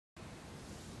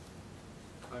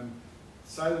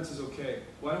Silence is okay.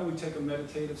 Why don't we take a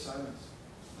meditative silence?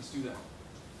 Let's do that.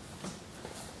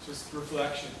 Just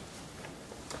reflection.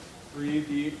 Breathe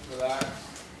deep, relax.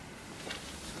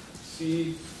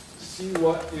 See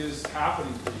what is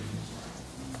happening for you.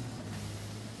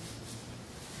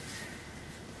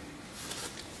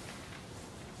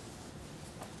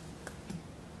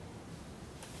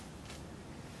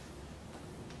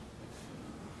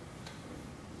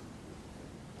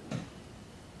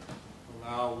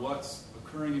 Allow what's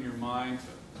occurring in your mind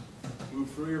to move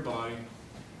through your body.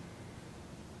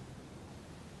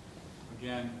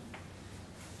 Again,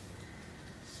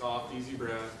 soft, easy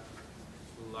breath,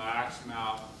 relaxed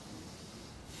mouth,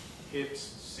 hips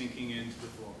sinking into the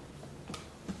floor.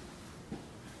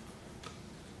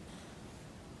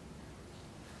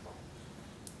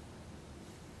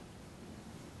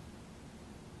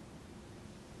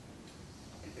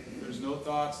 If there's no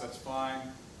thoughts, that's fine.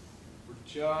 We're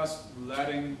just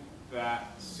letting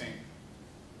that sink.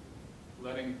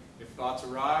 Letting, if thoughts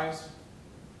arise,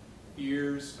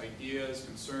 fears, ideas,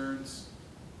 concerns,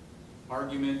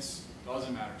 arguments,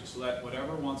 doesn't matter. Just let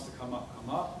whatever wants to come up, come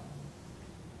up.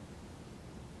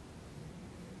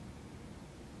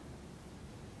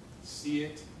 See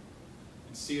it,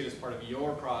 and see it as part of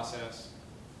your process,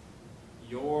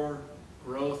 your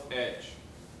growth edge.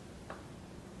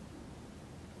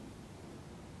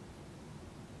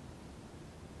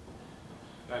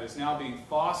 That is now being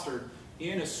fostered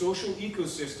in a social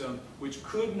ecosystem which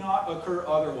could not occur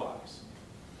otherwise.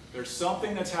 There's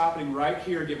something that's happening right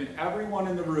here, given everyone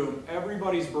in the room,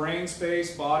 everybody's brain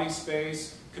space, body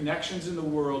space, connections in the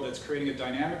world, that's creating a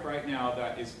dynamic right now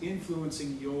that is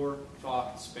influencing your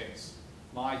thought space,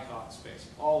 my thought space,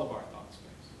 all of our thought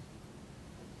space,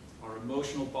 our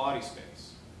emotional body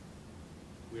space.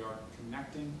 We are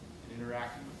connecting and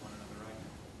interacting with one another right now.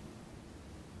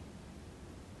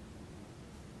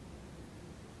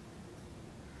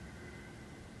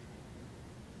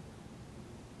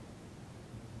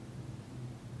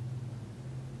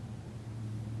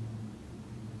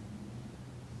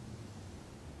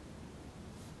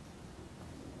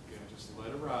 Just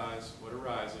let arise what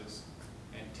arises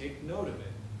and take note of it.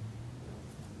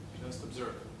 Just observe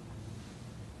it.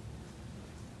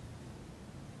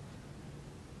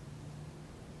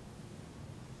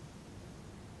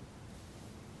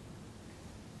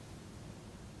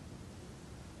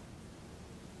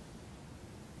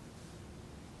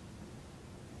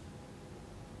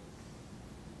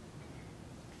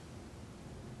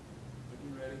 Are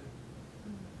you ready?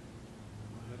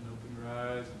 Go ahead and open your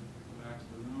eyes and go back to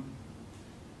the room.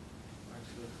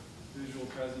 The visual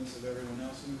presence of everyone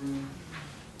else in the room.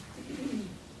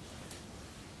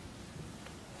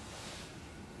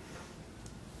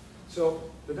 So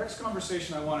the next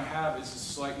conversation I want to have is a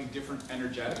slightly different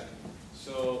energetic.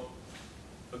 So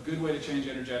a good way to change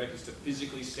energetic is to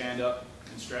physically stand up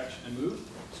and stretch and move.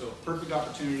 So perfect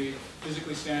opportunity,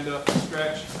 physically stand up,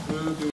 stretch, move, do